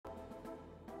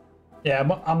Yeah,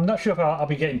 I'm not sure if I'll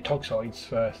be getting toxoids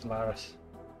for Solaris.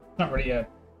 Not really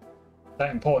that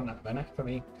important at the minute for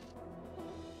me.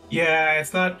 Yeah,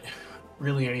 it's not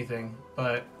really anything,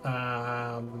 but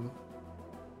I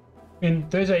mean,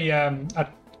 there's they're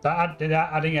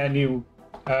adding a new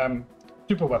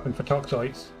super weapon for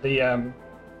toxoids. The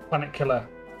planet killer.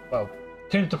 Well,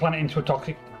 turns the planet into a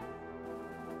toxic planet.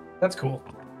 that's cool.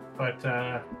 But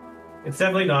it's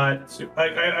definitely not.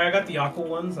 I got the Aqua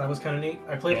ones. That was kind of neat.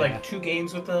 I played Yeah, like 2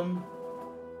 games with them,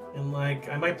 and like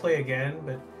I might play again,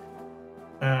 but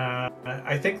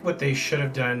I think what they should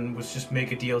have done was just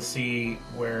make a DLC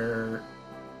where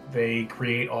they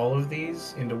create all of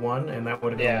these into one, and that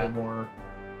would have been a little yeah. more,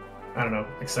 I don't know,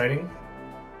 exciting.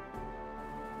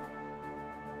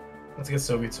 Let's get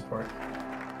Soviet support.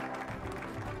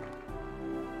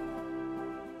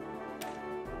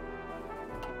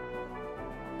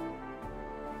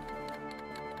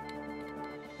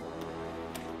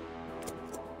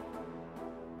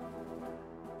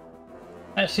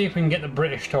 Let's see if we can get the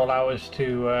British to allow us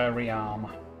to rearm.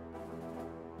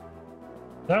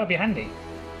 That would be handy.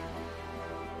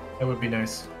 That would be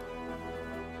nice.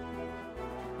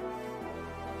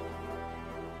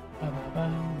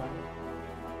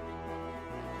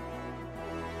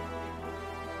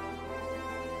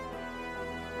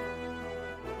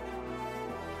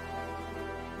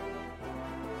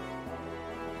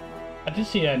 I did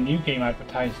see a new game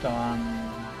advertised on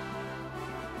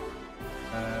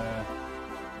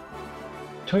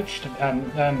Twitch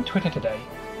and Twitter today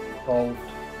called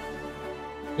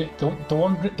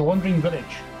the Wandering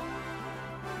Village.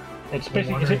 It's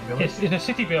basically it's a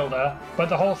city builder, but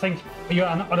the whole thing you're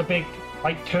on a big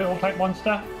like turtle type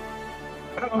monster.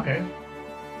 Oh, okay.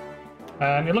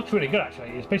 It looks really good actually.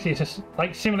 It's basically it's a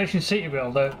like simulation city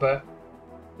builder, but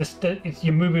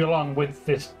you're moving along with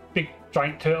this big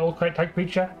giant turtle type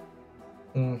creature,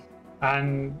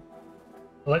 and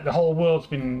like the whole world's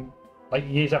been like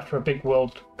years after a big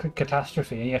world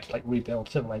catastrophe, and you have to like rebuild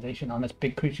civilization on this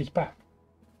big creature's back.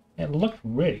 It looked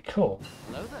really cool.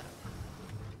 Hello there.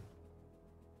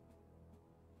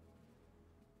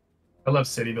 I love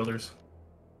city builders.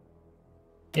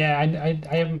 Yeah, I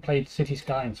haven't played City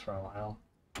Skylines for a while.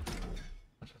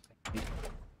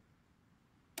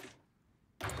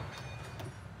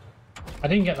 I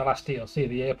didn't get the last DLC,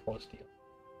 the airports deal.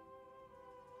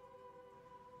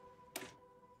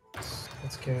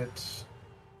 Let's get.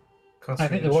 I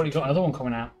think they've already got another one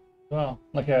coming out as well,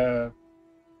 like a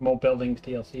more buildings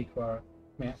DLC for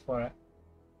it.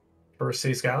 For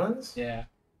City Skylines? Yeah.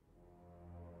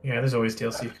 Yeah, there's always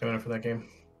DLC coming up for that game.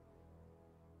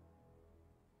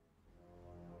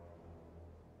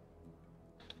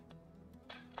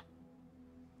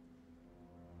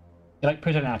 You like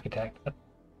Prison Architect? I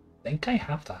think I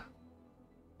have that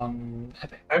on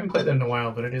Epic. I haven't played that in a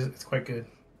while, but it's quite good.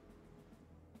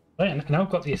 Oh, yeah, and now I've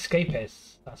got the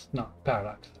Escapists. That's not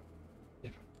Paradox.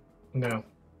 No.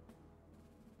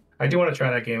 I do want to try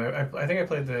that game. I think I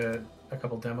played a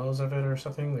couple demos of it or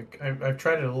something. Like I've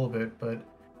tried it a little bit, but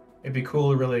it'd be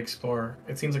cool to really explore.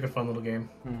 It seems like a fun little game.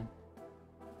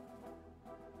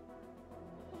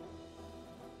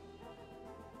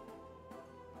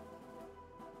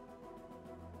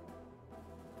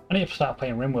 I need to start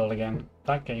playing RimWorld again.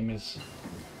 That game is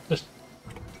just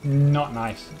not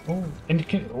nice. Oh,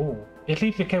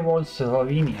 Italy declared war on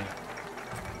Slovenia.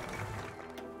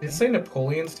 Did it say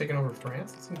Napoleon's taken over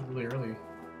France? It seems really early.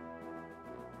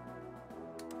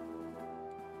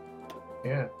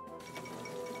 Yeah.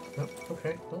 Oh,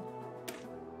 okay. Well,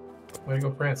 way to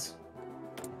go, France.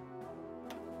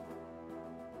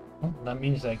 Oh, that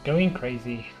means they're going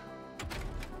crazy.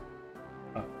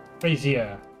 Oh,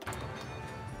 crazier.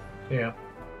 Yeah.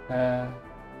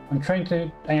 I'm trying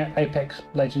to Apex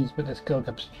Legends with the skill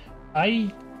cups.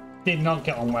 I did not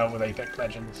get on well with Apex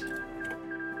Legends.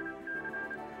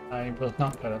 I was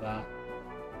not good at that.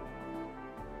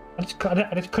 I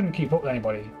just couldn't keep up with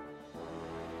anybody.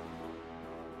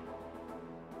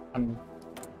 I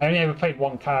only ever played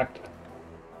one character.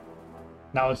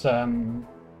 That was I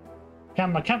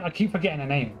keep forgetting the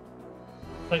name.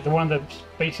 Like the one of the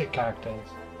basic characters.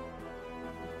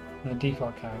 The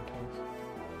default characters.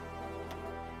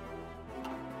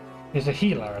 He's a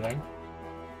healer, I think.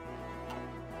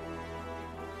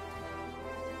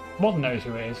 Mod knows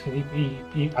who it is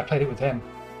because I played it with him.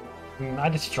 And I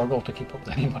just struggled to keep up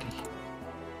with anybody.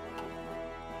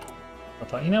 I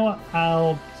thought, you know what?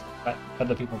 I'll let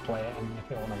other people play it, and if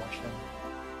they want to watch them.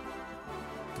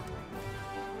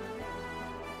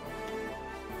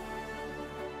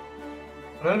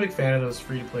 I'm not a big fan of those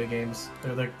free-to-play games.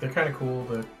 They're kind of cool,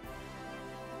 but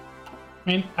I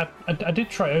mean, I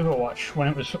did try Overwatch when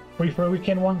it was free for a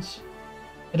weekend once,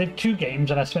 I did 2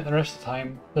 games and I spent the rest of the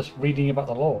time just reading about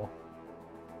the lore.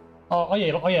 Oh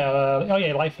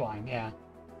yeah, Lifeline, yeah.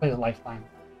 Plays Lifeline.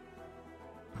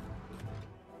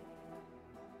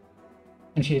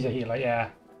 And she's a healer, yeah.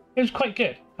 It was quite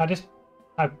good. I just,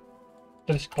 like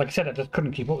I said, I just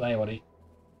couldn't keep up with anybody.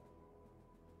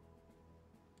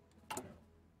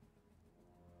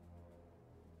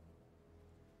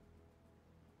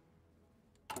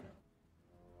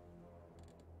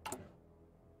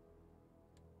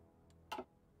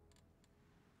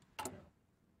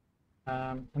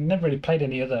 I've never really played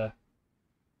any other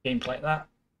games like that.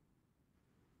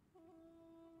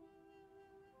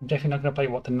 I'm definitely not going to play,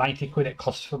 what, the 90 quid it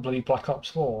costs for bloody Black Ops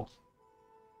 4.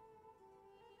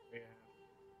 Yeah.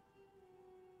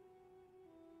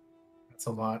 That's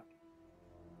a lot.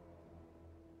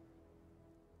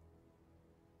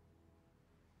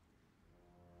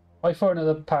 Why for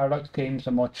another Paradox games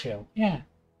are more chill? Yeah.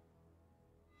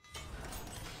 I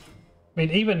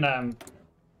mean, even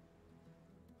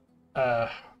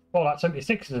Fallout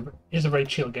 76 is a very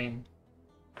chill game.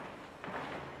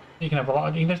 You can have a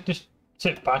lot. You can just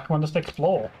sit back and just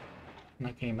explore in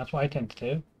that game. That's what I tend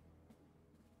to do.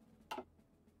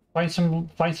 Find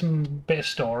some bit of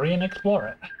story and explore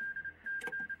it.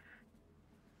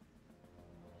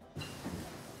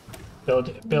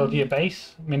 Build your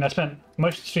base. I mean, I spent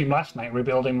most of the stream last night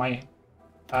rebuilding my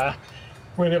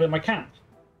camp.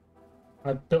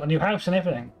 I built a new house and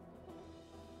everything.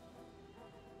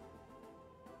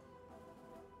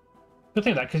 Good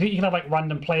thing that, because you can have like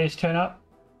random players turn up,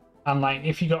 and like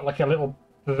if you got like a little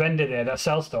vendor there that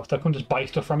sells stuff, they'll come just buy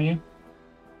stuff from you.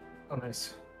 Oh,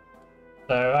 nice.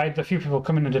 So I had a few people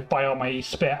come in and just buy all my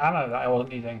spare ammo that I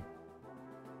wasn't using.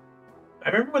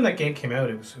 I remember when that game came out,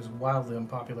 it was wildly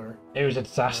unpopular. It was a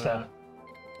disaster.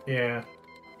 Yeah.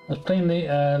 I was playing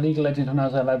the League of Legends when I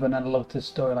was 11 and I loved the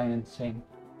storyline insane.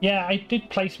 Yeah, I did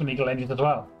play some League of Legends as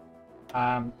well.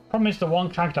 Problem is the one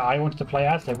character I wanted to play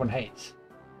as everyone hates.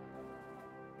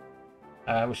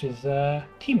 Which is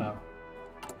Teemo.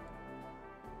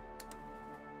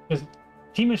 Because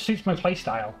Teemo suits my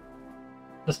playstyle.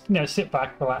 Just, you know, sit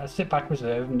back,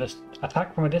 reserve, and just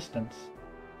attack from a distance.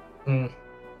 Drop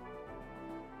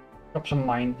some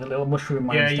mines, the little mushroom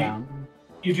mines down.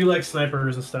 You do like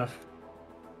snipers and stuff.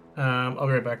 I'll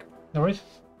be right back. No worries.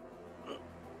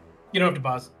 You don't have to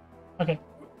pause. Okay.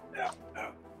 I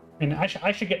mean, I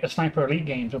should get the Sniper Elite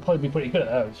games. I'll probably be pretty good at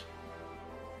those.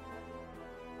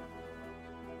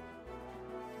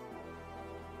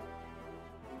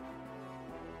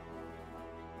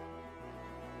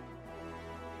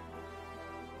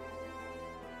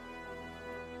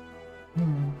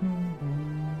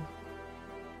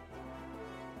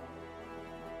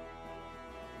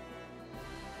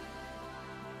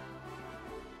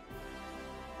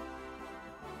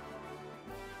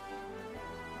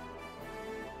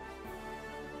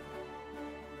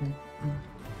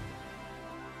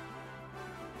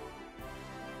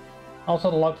 Also,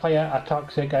 the log player are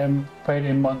toxic. I haven't played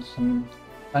in months, and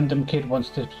random kid wants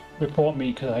to report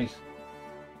me because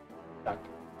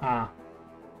I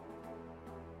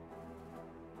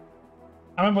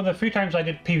remember the few times I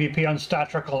did PvP on Star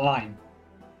Trek Online.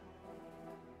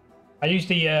 I used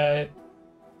the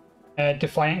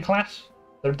Defiant class,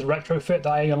 the retrofit that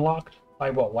I unlocked.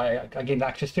 I gained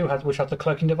access to, which has the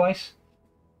cloaking device.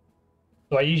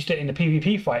 So I used it in the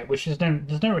PvP fight, which is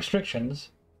there's no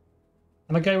restrictions.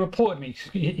 And the guy reported me.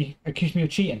 He accused me of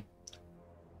cheating.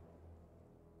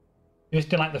 He just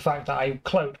didn't like the fact that I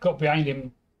cloaked, got behind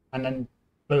him, and then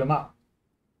blew him up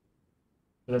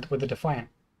with the Defiant.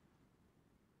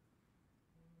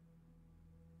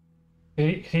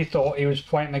 He thought he was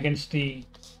fighting against the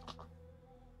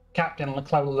captain on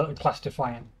the class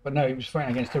Defiant, but no, he was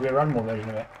fighting against the Rear Admiral version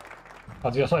of it.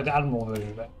 Or the Admiral version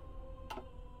of it,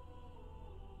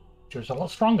 which was a lot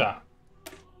stronger.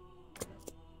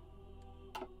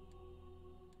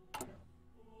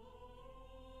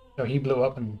 So he blew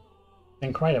up and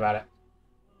then cried about it.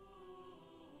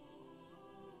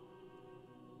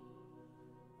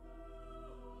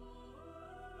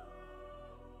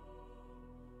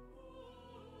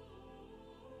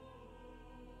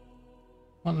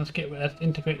 Well, let's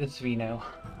integrate this Vino.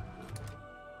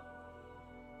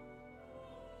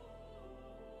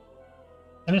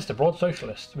 And it's the broad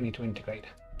socialists we need to integrate.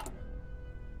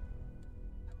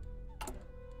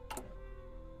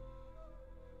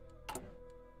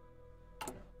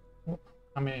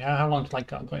 I mean, how long till I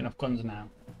got enough guns now?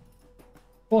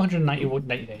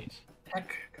 490 days.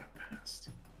 Heck, got passed.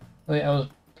 I was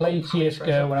playing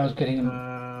CSGO when I was getting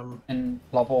in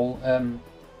level.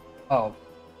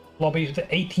 Lobbies with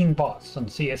 18 bots on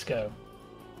CSGO.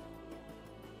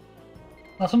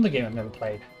 That's another game I've never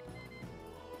played.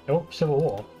 Oh, Civil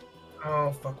War.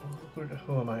 Oh, fuck.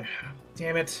 Who am I?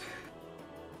 Damn it.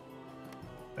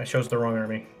 I chose the wrong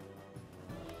army.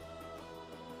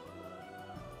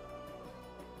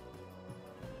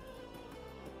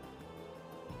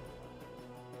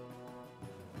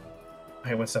 I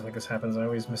hate when stuff like this happens. I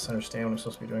always misunderstand what I'm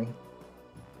supposed to be doing.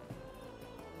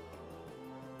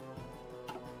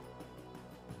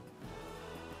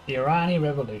 The Iranian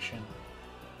Revolution.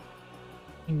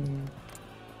 I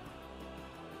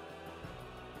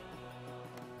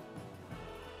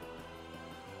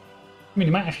mean,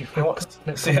 you might actually.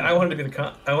 I wanted to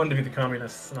be the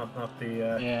communists, not the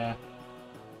yeah,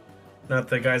 not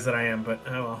the guys that I am. But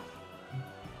oh well.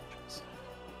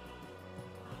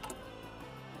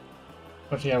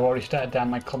 But yeah, I've already started down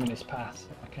my communist path. So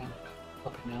I can't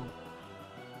stop it now.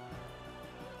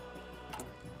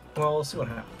 Well, we'll see what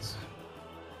happens.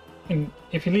 And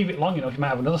if you leave it long enough, you might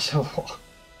have another civil war.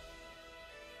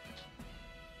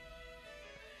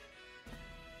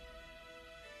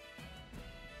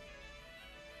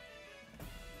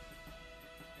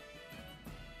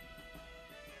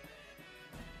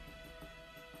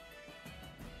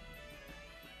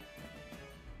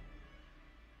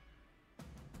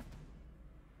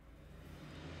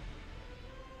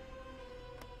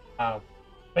 Wow.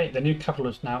 Wait, the new capital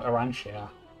is now Iranshire.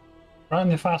 Right on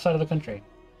the far side of the country.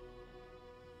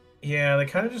 Yeah, they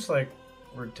kind of just like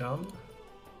were dumb.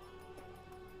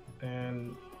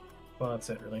 And well,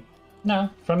 that's it really. No,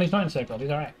 friendly's not encircled,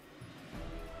 he's alright.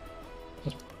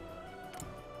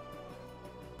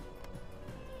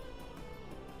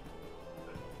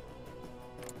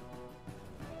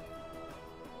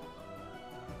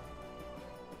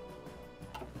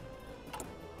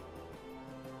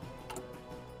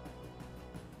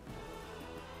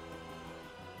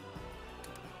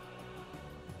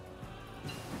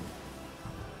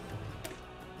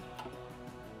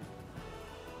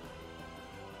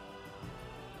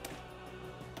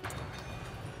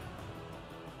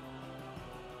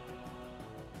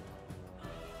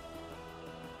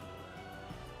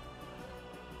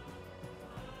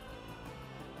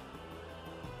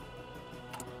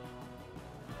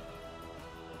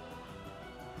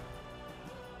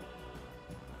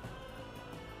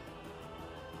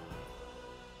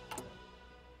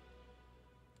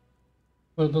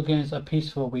 Well, Bulgarians are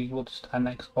peaceful, we will just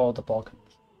annex all the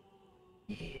Balkans.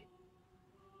 Yeah.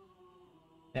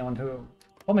 Anyone who...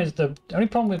 Problem is, the only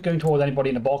problem with going towards anybody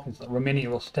in the Balkans is that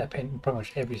Romania will step in pretty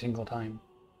much every single time.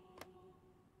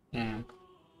 Yeah.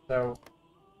 So...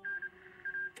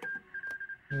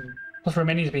 Plus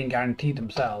Romania's being guaranteed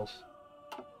themselves.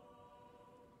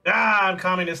 Ah, I'm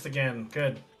communist again.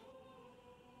 Good.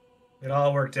 It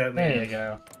all worked out in the There end. you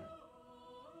go.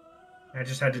 I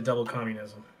just had to double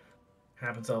communism.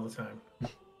 Happens all the time.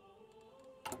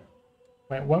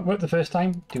 When it won't work the first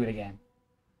time, do it again.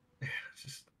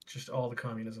 Just all the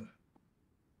communism.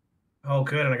 Oh,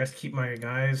 good, and I got to keep my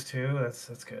guys too.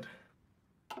 That's good.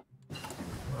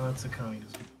 Lots of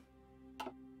communism.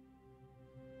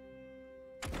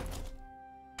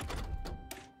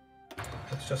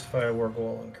 Let's justify a war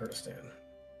goal in Kurdistan.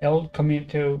 El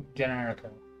Comienzo Generico.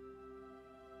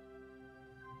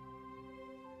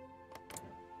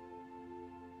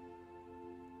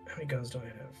 How many guns do I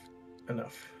have?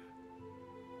 Enough.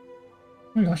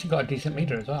 We've actually got a decent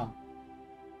leader as well.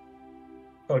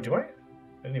 Oh, do I? I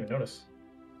didn't even notice.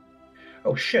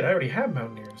 Oh shit, I already have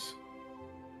mountaineers.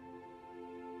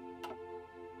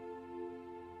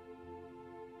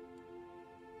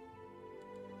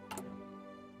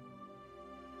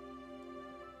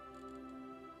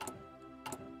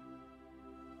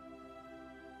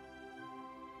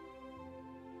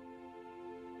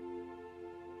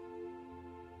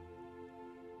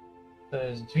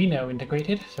 There's Zvino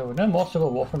integrated, so no more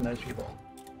civil war from those people.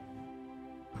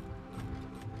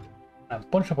 And a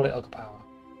bunch of political power.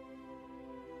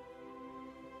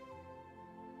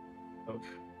 Dope.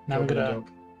 Now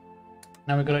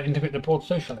we're gonna integrate the broad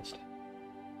socialist.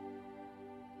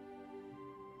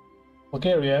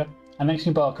 Bulgaria,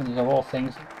 annexing Balkans of all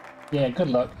things. Yeah, good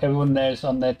luck. Everyone there's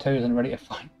on their toes and ready to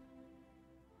fight.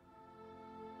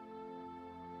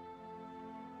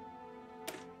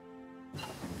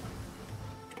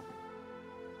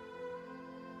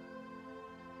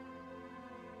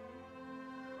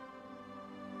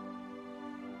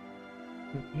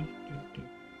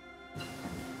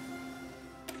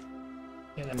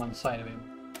 Get them on the side of him.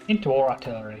 Into our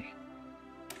artillery.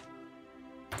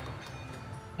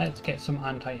 Let's get some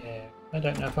anti-air. I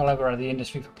don't know if I'll ever have the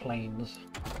industry for planes.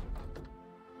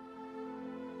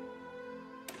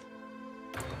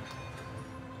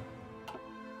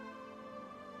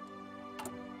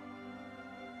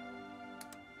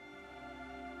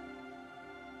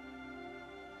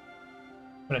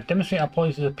 going to demonstrate our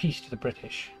policies of peace to the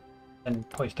British. Then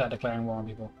probably start declaring war on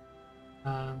people.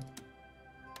 Oh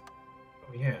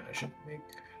yeah, I should make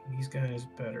these guys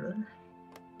better.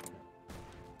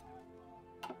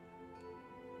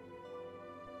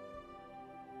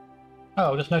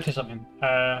 Oh, I just noticed something.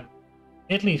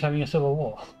 Italy's having a civil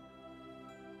war.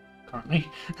 Currently.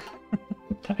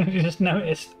 I just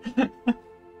noticed.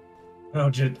 Oh,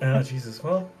 Jesus.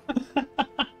 Well.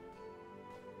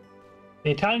 The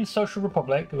Italian Social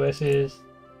Republic versus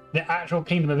the actual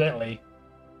Kingdom of Italy.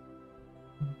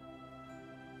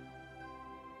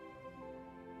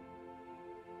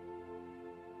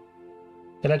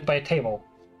 They're led by a table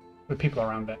with people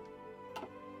around it.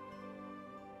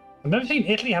 I've never seen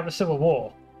Italy have a civil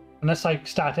war, unless I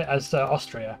start it as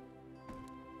Austria.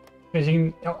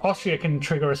 Because Austria can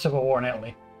trigger a civil war in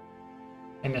Italy.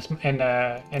 In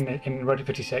Road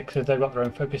 56, because they've got their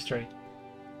own focus tree,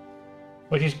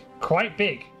 which is quite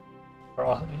big for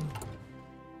Austria.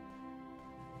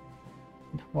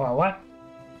 Well, what?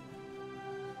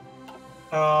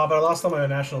 But I lost all my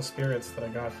national spirits that I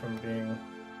got from being.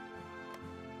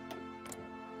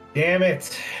 Damn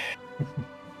it!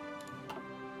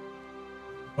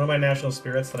 One of my national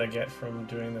spirits that I get from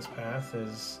doing this path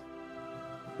is.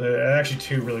 There are actually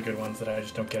two really good ones that I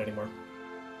just don't get anymore.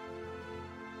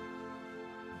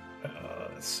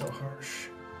 That's so harsh.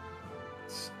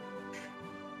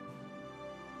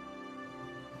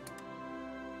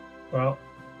 Well,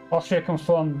 Austria comes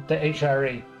from the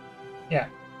HRE. Yeah.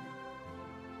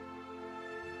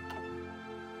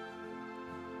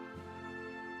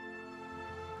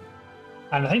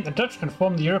 And I think the Dutch can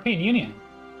form the European Union.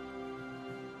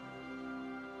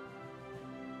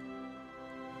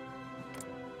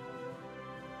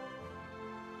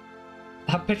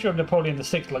 That picture of Napoleon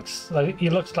VI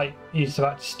looks like he's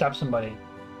about to stab somebody.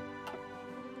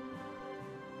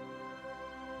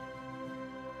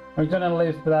 We're going to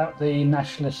live without the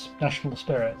national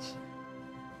spirits.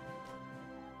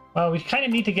 Well, we kind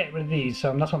of need to get rid of these,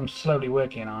 so that's what I'm slowly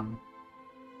working on.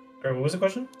 What was the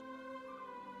question?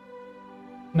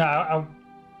 No,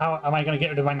 how am I going to get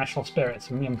rid of my national spirits?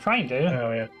 I'm trying to.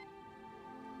 Oh, yeah.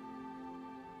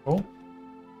 Oh.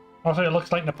 Also, it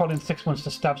looks like Napoleon VI wants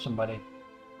to stab somebody.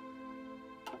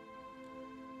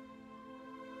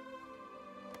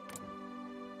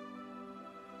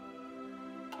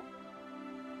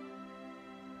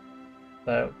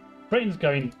 So, Britain's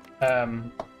going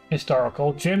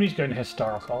historical, Germany's going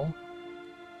historical,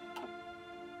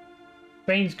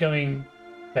 Spain's going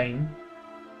Spain.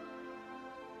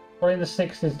 Napoleon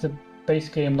VI is the base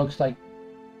game, looks like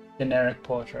generic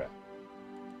portrait.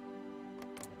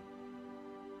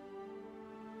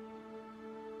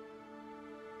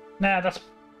 Nah, that's.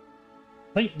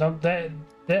 I think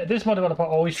this mod developer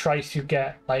always tries to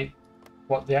get like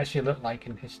what they actually look like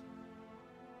in his.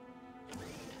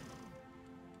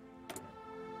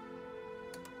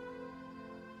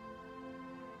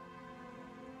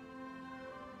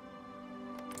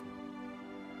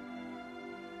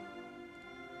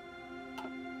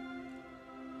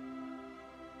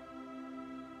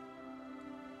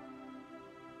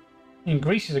 And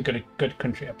Greece is a good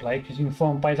country to play because you can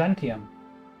form Byzantium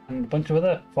and a bunch of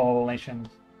other fall nations.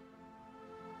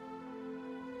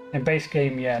 In base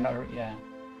game, yeah, not yeah.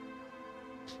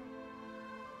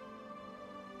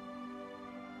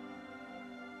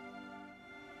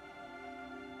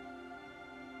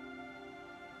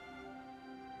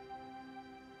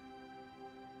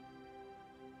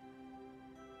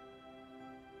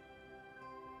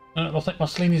 It looks like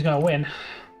Mussolini's going to win.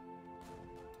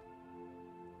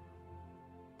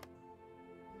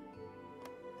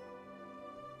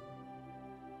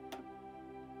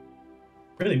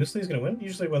 Really, Mussolini's gonna win?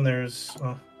 Usually when there's...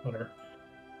 Oh, whatever.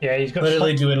 Yeah, he's got... Let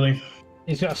Italy do Italy.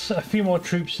 He's got a few more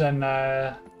troops than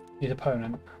his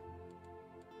opponent.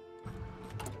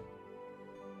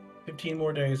 15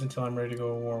 more days until I'm ready to go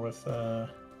to war with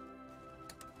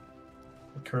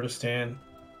Kurdistan.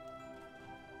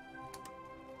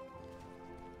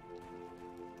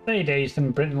 30 days,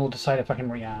 then Britain will decide if I can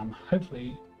rearm.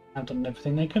 Hopefully, I've done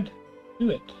everything they could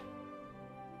do it.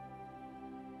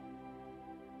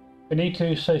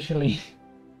 Benito socially.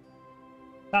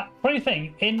 That funny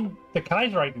thing, in the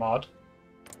Kaiserite mod,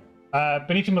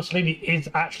 Benito Mussolini is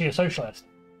actually a socialist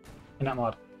in that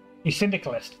mod. He's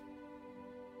syndicalist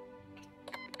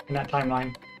in that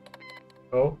timeline.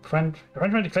 Oh, French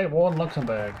declared war on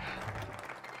Luxembourg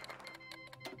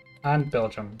and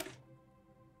Belgium.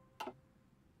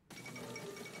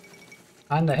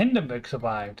 And the Hindenburg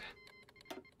survived.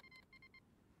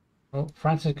 Oh,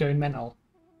 France is going mental.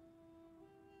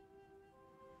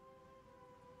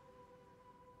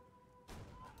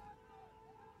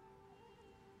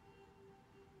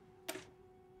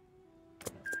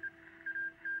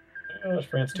 let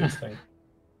France do its thing.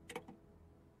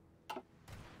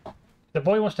 The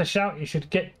boy wants to shout. You should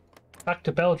get back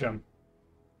to Belgium.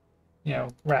 You know,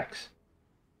 Rex.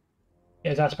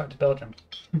 Get his ass back to Belgium.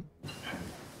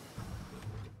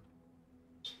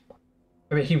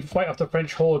 Maybe he can fight off the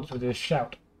French hordes with his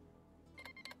shout.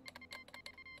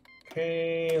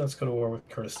 Okay, let's go to war with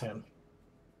Kurdistan.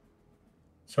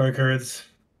 Sorry, Kurds.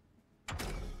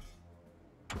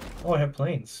 Oh, I have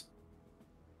planes.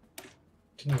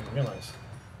 Didn't even realize.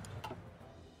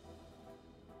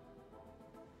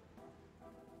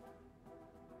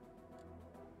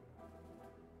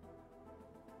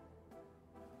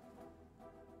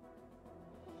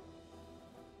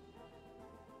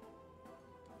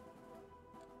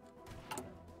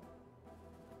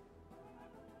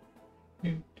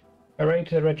 Array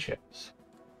to the red ships.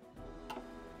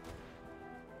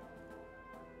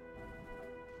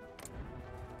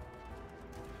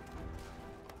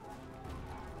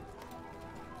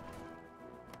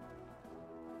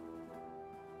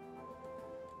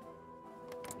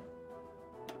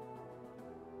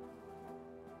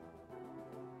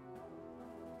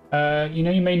 You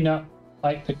know, you may not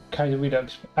like the Kaiser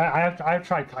Redux. I've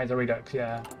tried Kaiser Redux,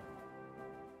 yeah.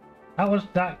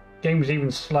 That game was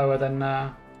even slower than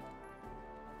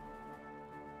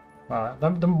well,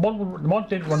 the mod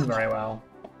did run very well.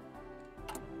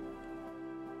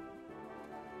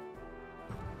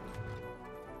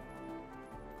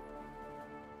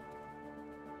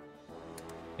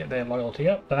 Get their loyalty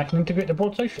up, then I can integrate the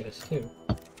broad socialists too.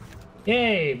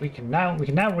 Yay! We can now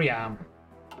rearm.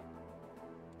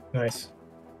 Nice.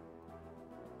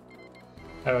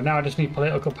 Oh, now I just need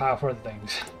political power for other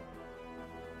things.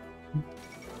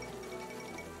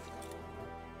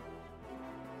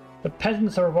 The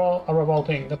peasants are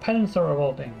revolting. The peasants are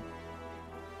revolting.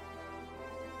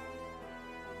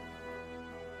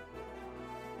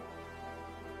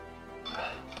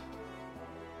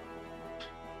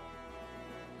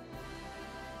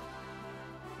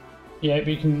 Yeah, but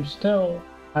you can still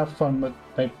have fun with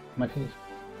my piece.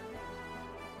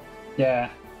 Yeah.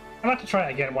 I'll have to try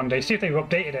it again one day, see if they've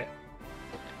updated it.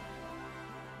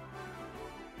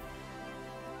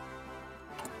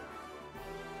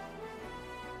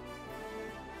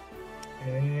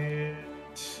 And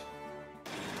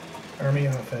army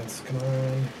offense, come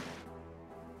on.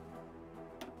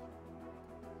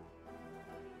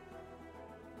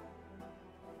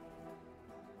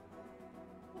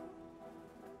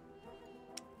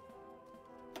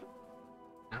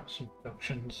 Now some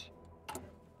productions.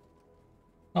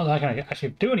 Not that I can actually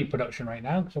do any production right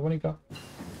now because I've only got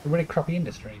a really crappy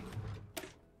industry.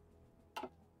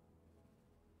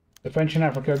 The French in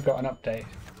Africa got an update.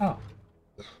 Oh.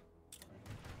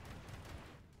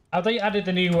 Have they added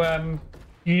the new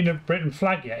Union of Britain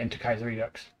flag yet into Kaiser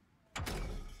Redux?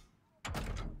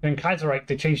 In Kaiserreich,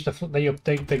 they changed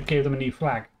they gave them a new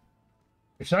flag,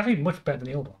 which is actually much better than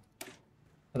the old one.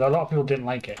 Although a lot of people didn't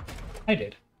like it. I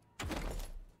did.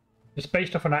 It's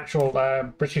based off an actual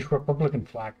British Republican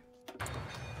flag.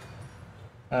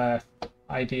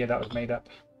 Idea that was made up.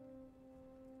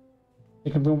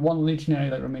 You can bring one legionary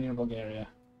like Romania and Bulgaria.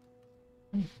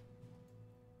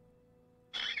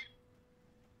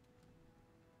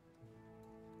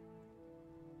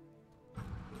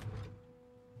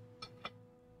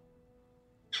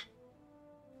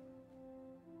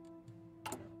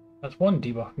 That's one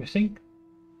debuff missing.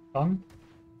 Done.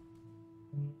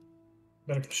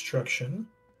 Better construction.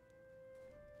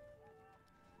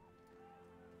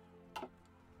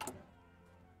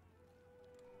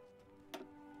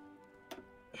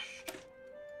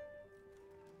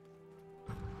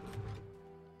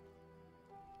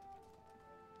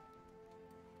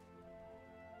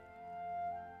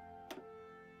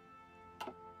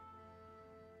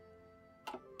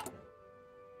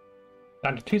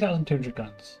 Down to 2,200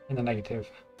 guns in the negative.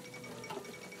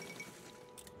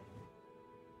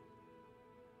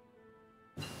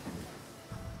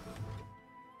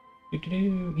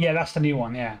 Yeah, that's the new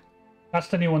one, yeah. That's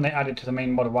the new one they added to the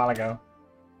main mod a while ago.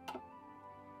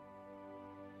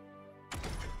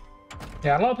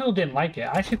 Yeah, a lot of people didn't like it.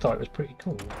 I actually thought it was pretty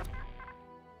cool.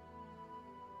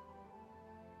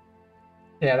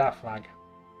 Yeah, that flag.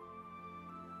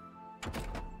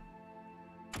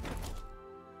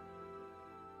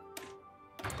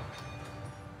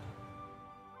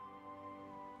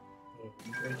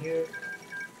 Right here.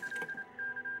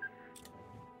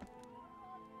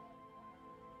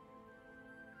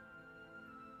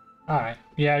 Alright,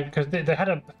 yeah, because they had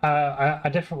a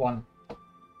different one.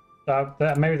 So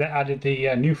maybe they added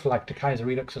the new flag to Kaiser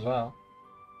Redux as well.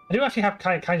 I do actually have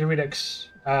Kaiser Redux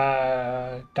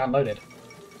downloaded.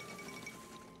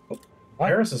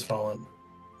 Paris has fallen.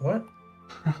 What?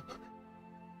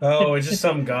 Oh, it's just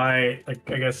some guy, like,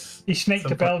 I guess... He snaked some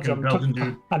to Belgium, Belgian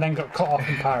dude. and then got cut off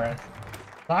in Paris.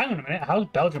 So hang on a minute, how's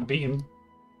Belgium beating?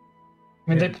 I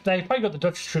mean, Yeah. they probably got the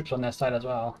Dutch troops on their side as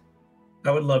well.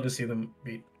 I would love to see them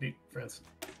beat France.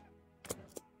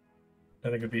 I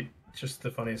think it'd be just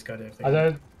the funniest goddamn thing.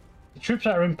 Although the troops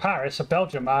that are in Paris or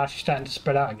Belgium are actually starting to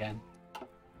spread out again.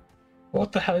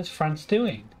 What the hell is France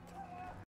doing?